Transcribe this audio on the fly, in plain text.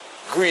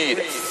greed,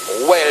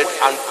 wealth,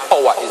 and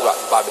power is what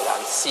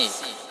Babylon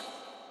seeks.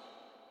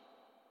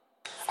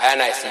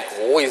 And I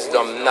seek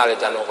wisdom,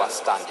 knowledge, and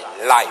understanding.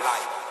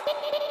 Life.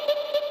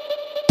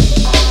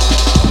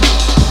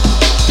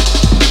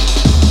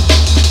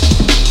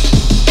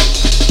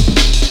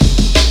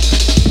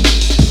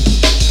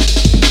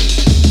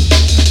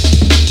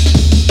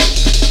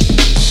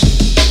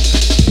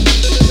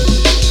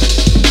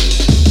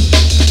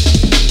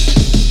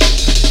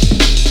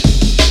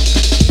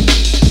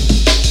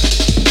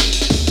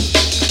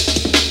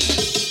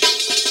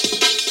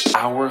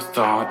 Our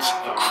thoughts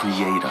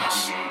create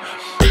us.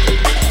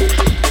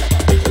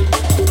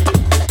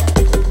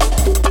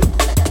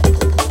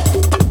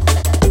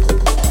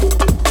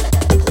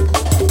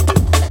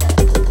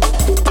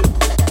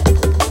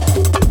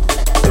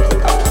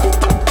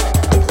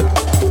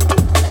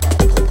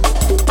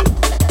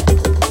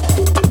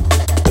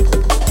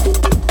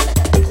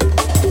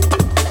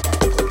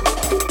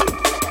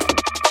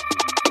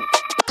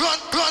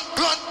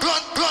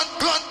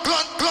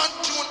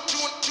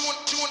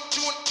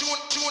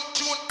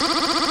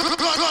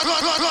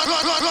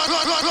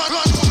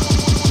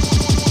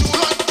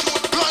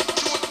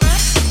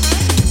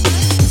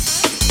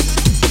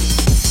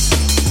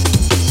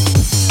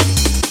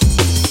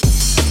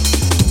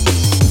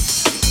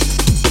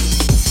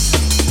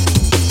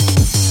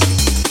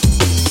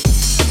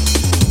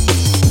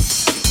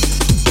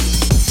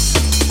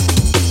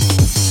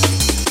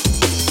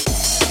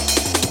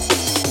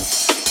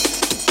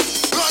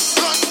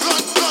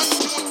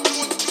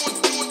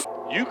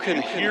 You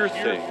can hear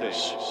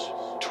things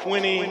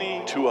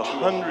 20 to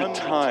 100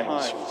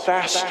 times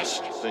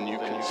faster than you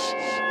can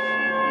see.